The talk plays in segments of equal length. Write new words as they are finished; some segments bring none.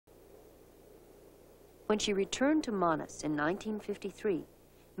When she returned to Manus in 1953,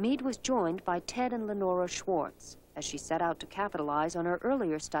 Mead was joined by Ted and Theodore Schwartz as she set out to capitalize on her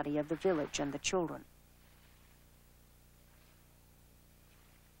earlier study of the village and the children.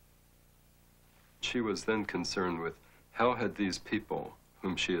 She was then concerned with how had these people,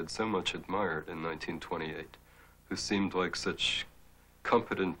 whom she had so much admired in 1928, who seemed like such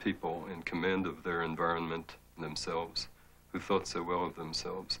competent people in command of their environment themselves, who thought so well of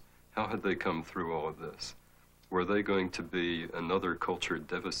themselves, how had they come through all of this? Were they going to be another culture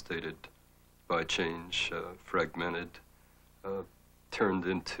devastated by change, fragmented, turned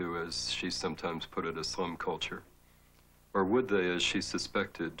into, as she sometimes put it, a slum culture? Or would they, as she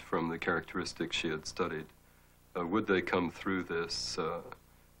suspected from the characteristics she had studied, would they come through this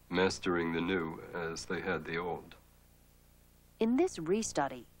mastering the new as they had the old? In this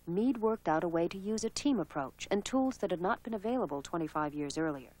restudy, Mead worked out a way to use a team approach and tools that had not been available 25 years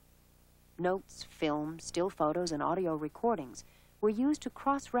earlier. Notes, film, still photos, and audio recordings were used to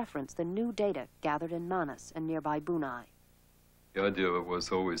cross-reference the new data gathered in Manus and nearby Bunai. The idea was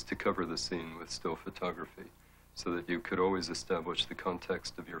always to cover the scene with still photography so that you could always establish the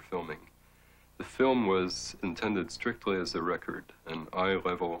context of your filming. The film was intended strictly as a record, an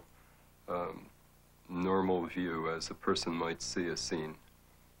eye-level, normal view as a person might see a scene.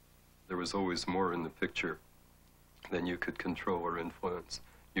 There was always more in the picture than you could control or influence.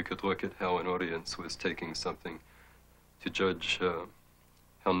 You could look at how an audience was taking something to judge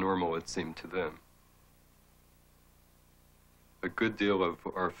how normal it seemed to them. A good deal of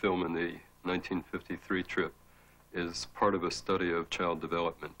our film in the 1953 trip is part of a study of child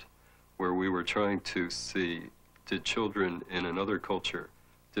development, where we were trying to see, did children in another culture,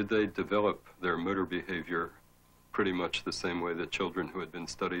 did they develop their motor behavior pretty much the same way that children who had been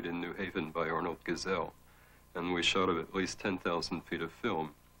studied in New Haven by Arnold Gazelle? And we shot at least 10,000 feet of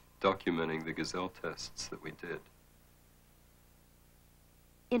film documenting the Gazelle tests that we did.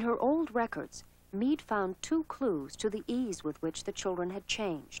 In her old records, Mead found two clues to the ease with which the children had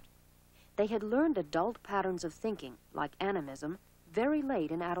changed. They had learned adult patterns of thinking, like animism, very late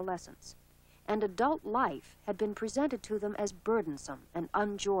in adolescence, and adult life had been presented to them as burdensome and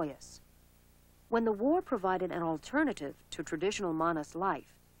unjoyous. When the war provided an alternative to traditional Manus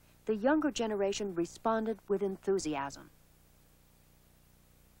life, the younger generation responded with enthusiasm.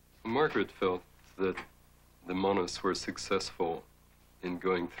 Margaret felt that the Manus were successful in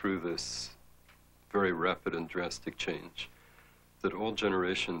going through this very rapid and drastic change, that all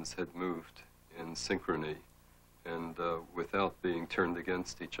generations had moved in synchrony and without being turned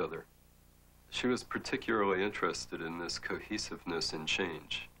against each other. She was particularly interested in this cohesiveness in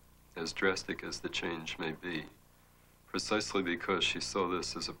change, as drastic as the change may be, precisely because she saw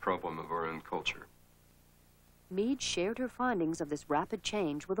this as a problem of our own culture. Mead shared her findings of this rapid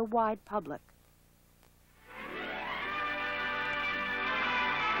change with a wide public.